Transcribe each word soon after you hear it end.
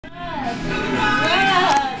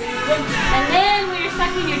And then when you're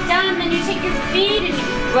sucking, you're done. Then you take your feet and you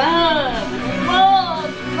rub, and you rub,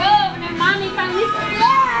 and rub, and then mommy finally says,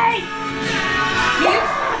 "Yay!"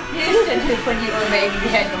 You used to do when you were maybe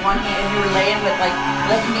you had the one hand and you were laying with like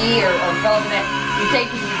me or Philip, you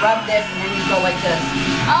take and you rub this and then you go like this.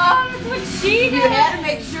 Oh, that's what she did. You had to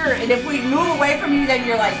make sure, and if we move away from you, then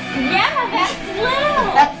you're like, yeah, that's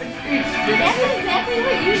little. that's what you do. That's exactly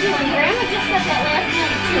what you do. And Grandma just said that last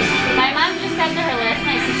night too. My mom just said to her last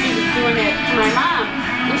night, so she was doing it to my mom,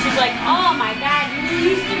 and she's like, "Oh my God,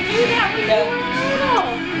 you used to do that when you were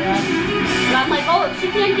little." Yeah. And I'm like, "Oh, if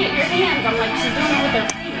she can't get your hands," I'm like, "She's doing it with her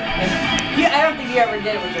feet." I don't think you ever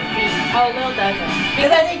did it with your feet. Oh, Lil doesn't.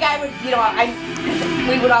 Because I think I would,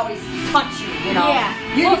 we would always touch you, Yeah.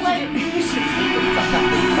 You used to sleep with stuff on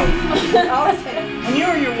your toes. When you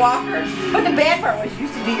were in your walker. But the bad part was, you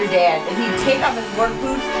used to be your dad, and he'd take off his work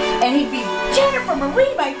boots, and he'd be, "Jennifer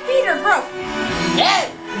Marie, my feet are gross."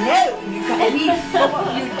 No. What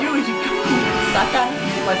you'd do is you'd suck on it,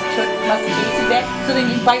 and you must have tasted that, so then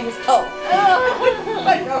you'd bite his toe.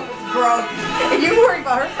 I know, it's gross. And you worry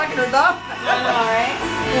about her sucking her thumb. I know, right?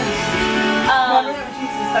 Remember that when she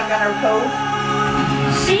used to suck on her toes?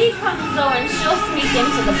 She comes though and she'll sneak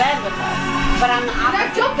into the bed with us. But on the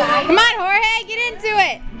opposite side. Come on, Jorge, get into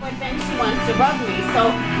it. But then she wants to rub me. So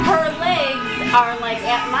her legs are like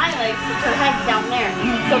at my legs, because her head's down there.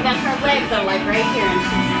 So then her legs are like right here and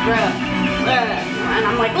she's rub. And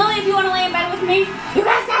I'm like, "Lily, if you want to lay in bed with me, you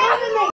gotta stop rubbing me."